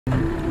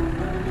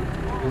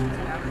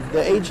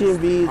The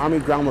AGMV, Army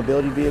Ground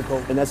Mobility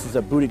Vehicle, in essence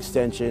a boot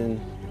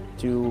extension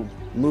to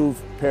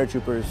move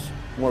paratroopers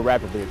more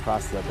rapidly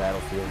across the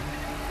battlefield.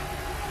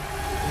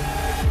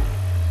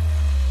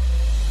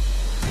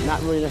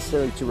 Not really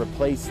necessarily to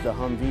replace the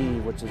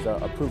Humvee, which is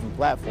a proven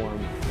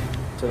platform,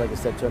 to, like I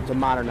said, to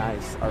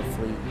modernize our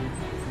fleet.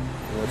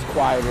 You know, it's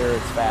quieter,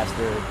 it's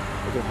faster,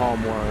 it can haul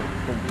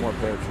more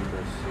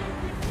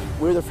paratroopers.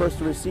 We were the first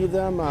to receive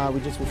them. We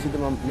just received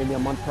them maybe a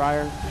month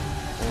prior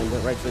and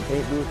went right to the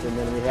paint booth, and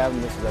then we have them.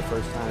 This is our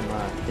first time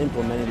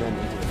implementing them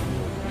into the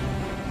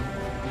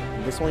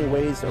field. This only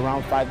weighs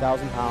around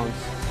 5,000 pounds.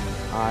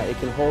 It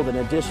can hold an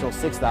additional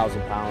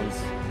 6,000 pounds.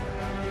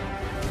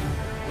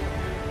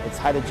 It's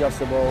height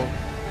adjustable,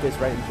 fits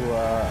right into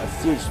a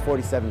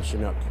CH-47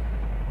 Chinook.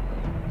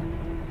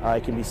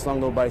 It can be slung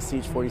low by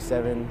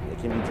CH-47, it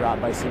can be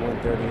dropped by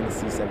C-130 and the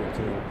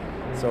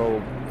C-17.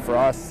 So for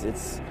us,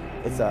 it's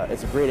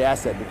a great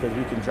asset because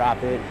we can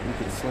drop it, we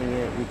can sling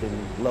it, we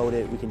can load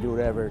it, we can do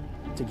whatever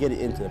to get it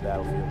into the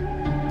battlefield.